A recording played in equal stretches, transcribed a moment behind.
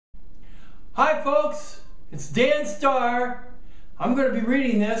Hi folks, it's Dan Starr. I'm going to be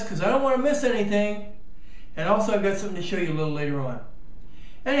reading this because I don't want to miss anything. And also I've got something to show you a little later on.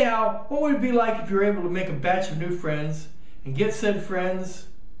 Anyhow, what would it be like if you were able to make a batch of new friends and get said friends,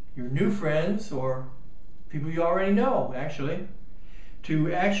 your new friends, or people you already know actually,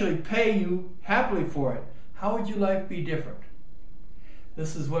 to actually pay you happily for it? How would your life be different?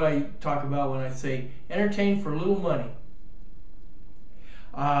 This is what I talk about when I say entertain for little money.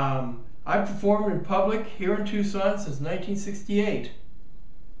 I've performed in public here in Tucson since 1968,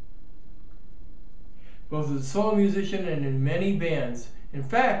 both as a solo musician and in many bands. In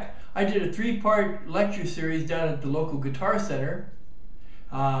fact, I did a 3-part lecture series down at the local guitar center,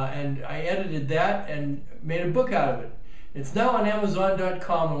 and I edited that and made a book out of it. It's now on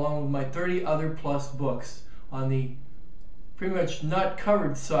Amazon.com along with my 30 other plus books on the pretty much not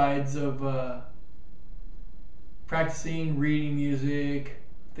covered sides of practicing, reading music,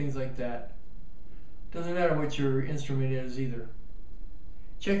 things like that. Doesn't matter what your instrument is either.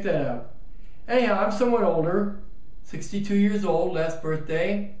 Check that out. Anyhow, I'm somewhat older, 62 years old, last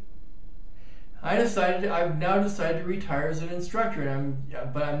birthday. I've now decided to retire as an instructor,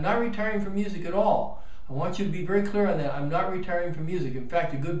 but I'm not retiring from music at all. I want you to be very clear on that. I'm not retiring from music. In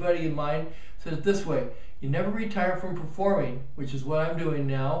fact, a good buddy of mine said it this way: you never retire from performing, which is what I'm doing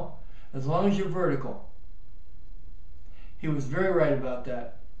now, as long as you're vertical. He was very right about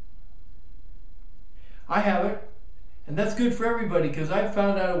that. I haven't, and that's good for everybody, because I've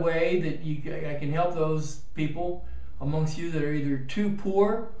found out a way that I can help those people amongst you that are either too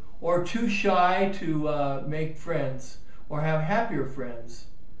poor or too shy to make friends or have happier friends.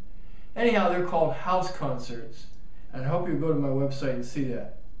 Anyhow, they're called house concerts, and I hope you'll go to my website and see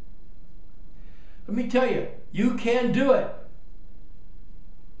that. Let me tell you, you can do it.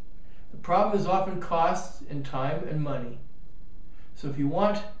 The problem is often cost in time and money. So if you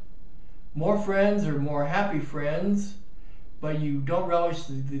want more friends or more happy friends, but you don't relish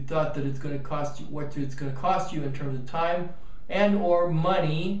the thought that it's going to cost you what it's going to cost you in terms of time and or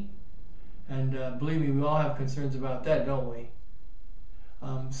money, and believe me, we all have concerns about that, don't we?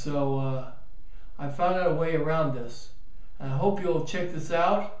 I found out a way around this. I hope you'll check this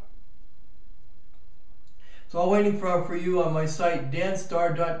out. It's all waiting for you on my site,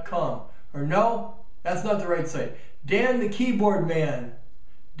 danstarr.com. Or no, that's not the right site. Dan the Keyboard Man.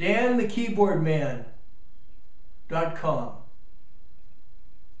 danthekeyboardman.com.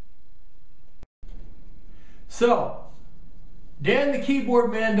 So,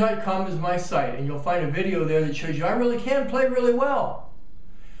 danthekeyboardman.com is my site, and you'll find a video there that shows you I really can play really well.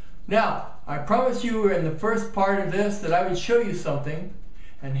 Now, I promised you in the first part of this that I would show you something,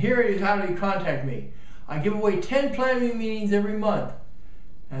 and here is how to contact me. I give away 10 planning meetings every month,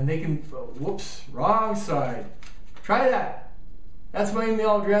 and they can, whoops, wrong side. Try that. That's my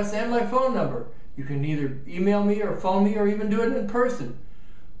email address and my phone number. You can either email me or phone me or even do it in person.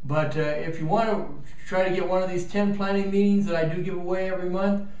 But if you want to try to get one of these 10 planning meetings that I do give away every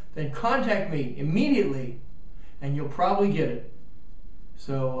month, then contact me immediately and you'll probably get it.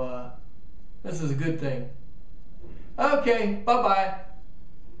 So this is a good thing. Okay, bye-bye.